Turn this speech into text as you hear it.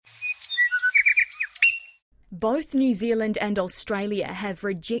Both New Zealand and Australia have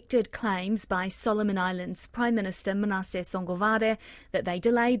rejected claims by Solomon Islands Prime Minister Manasseh Sogavare that they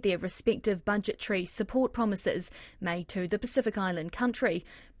delayed their respective budgetary support promises made to the Pacific Island country,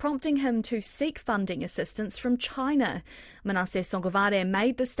 prompting him to seek funding assistance from China. Manasseh Sogavare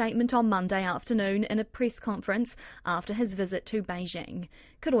made the statement on Monday afternoon in a press conference after his visit to Beijing.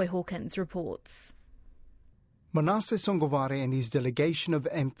 Kiroi Hawkins reports. Manasseh Sogavare and his delegation of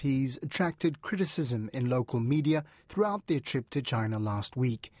MPs attracted criticism in local media throughout their trip to China last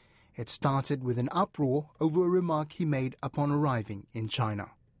week. It started with an uproar over a remark he made upon arriving in China.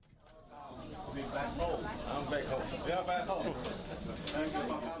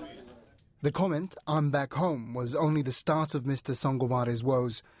 The comment, "I'm back home," was only the start of Mr. Sogavare's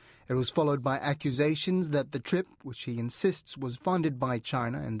woes. It was followed by accusations that the trip, which he insists was funded by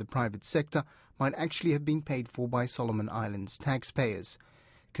China and the private sector, might actually have been paid for by Solomon Islands taxpayers.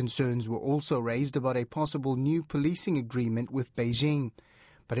 Concerns were also raised about a possible new policing agreement with Beijing.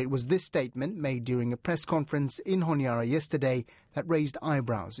 But it was this statement made during a press conference in Honiara yesterday that raised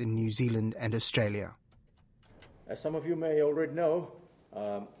eyebrows in New Zealand and Australia. As some of you may already know,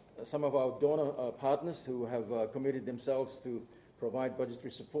 some of our donor partners who have committed themselves to provide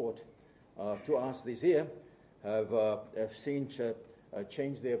budgetary support to us this year have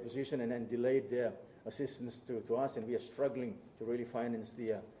changed their position and delayed their assistance to us, and we are struggling to really finance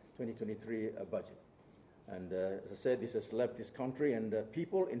the 2023 budget. And as I said, this has left this country and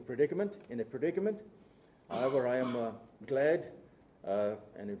people in a predicament. However, I am glad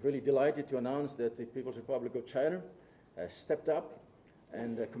and really delighted to announce that the People's Republic of China has stepped up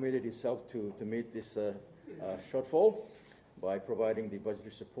and committed itself to meet this shortfall by providing the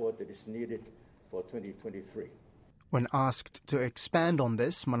budgetary support that is needed for 2023. When asked to expand on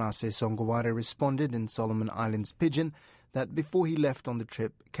this, Manasseh Sogavare responded in Solomon Islands Pidgin that before he left on the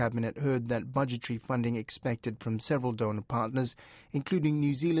trip, Cabinet heard that budgetary funding expected from several donor partners, including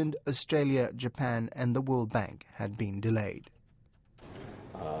New Zealand, Australia, Japan and the World Bank, had been delayed.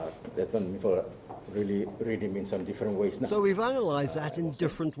 That one really reading in some different ways now. So we've analysed that in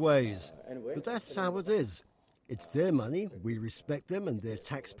different ways. But that's how it is. It's their money, we respect them and their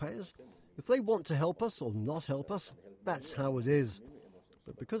taxpayers. If they want to help us or not help us, that's how it is.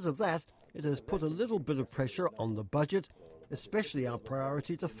 But because of that, it has put a little bit of pressure on the budget, especially our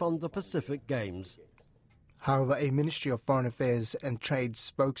priority to fund the Pacific Games. However, a Ministry of Foreign Affairs and Trade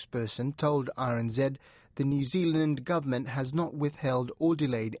spokesperson told RNZ the New Zealand government has not withheld or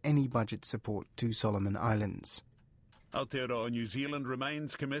delayed any budget support to Solomon Islands. Aotearoa New Zealand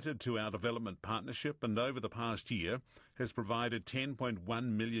remains committed to our development partnership and over the past year has provided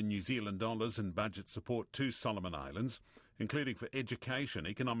 10.1 million New Zealand dollars in budget support to Solomon Islands, including for education,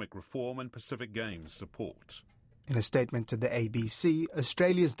 economic reform and Pacific Games support. In a statement to the ABC,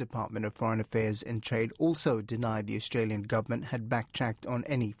 Australia's Department of Foreign Affairs and Trade also denied the Australian government had backtracked on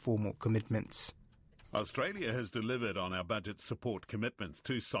any formal commitments. Australia has delivered on our budget support commitments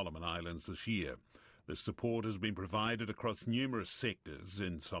to Solomon Islands this year. This support has been provided across numerous sectors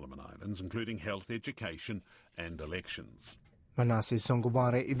in Solomon Islands, including health, education and elections. Manasseh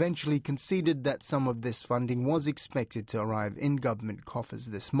Sogavare eventually conceded that some of this funding was expected to arrive in government coffers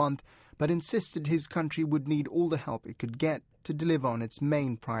this month, but insisted his country would need all the help it could get to deliver on its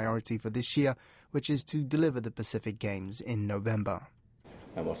main priority for this year, which is to deliver the Pacific Games in November.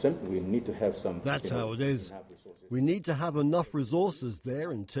 We need to have some. That's how it is. We need to have enough resources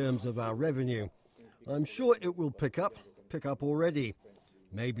there in terms of our revenue. I'm sure it will pick up already.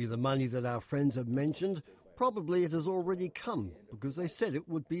 Maybe the money that our friends have mentioned, probably it has already come, because they said it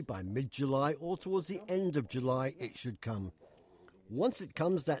would be by mid-July or towards the end of July it should come. Once it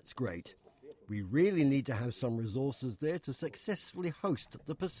comes, that's great. We really need to have some resources there to successfully host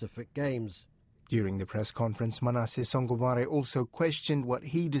the Pacific Games. During the press conference, Manasseh Sogavare also questioned what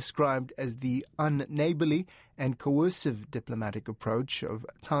he described as the unneighbourly and coercive diplomatic approach of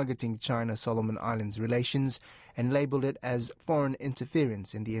targeting China-Solomon Islands relations and labelled it as foreign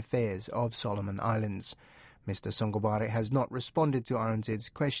interference in the affairs of Solomon Islands. Mr. Sogavare has not responded to RNZ's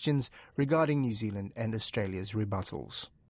questions regarding New Zealand and Australia's rebuttals.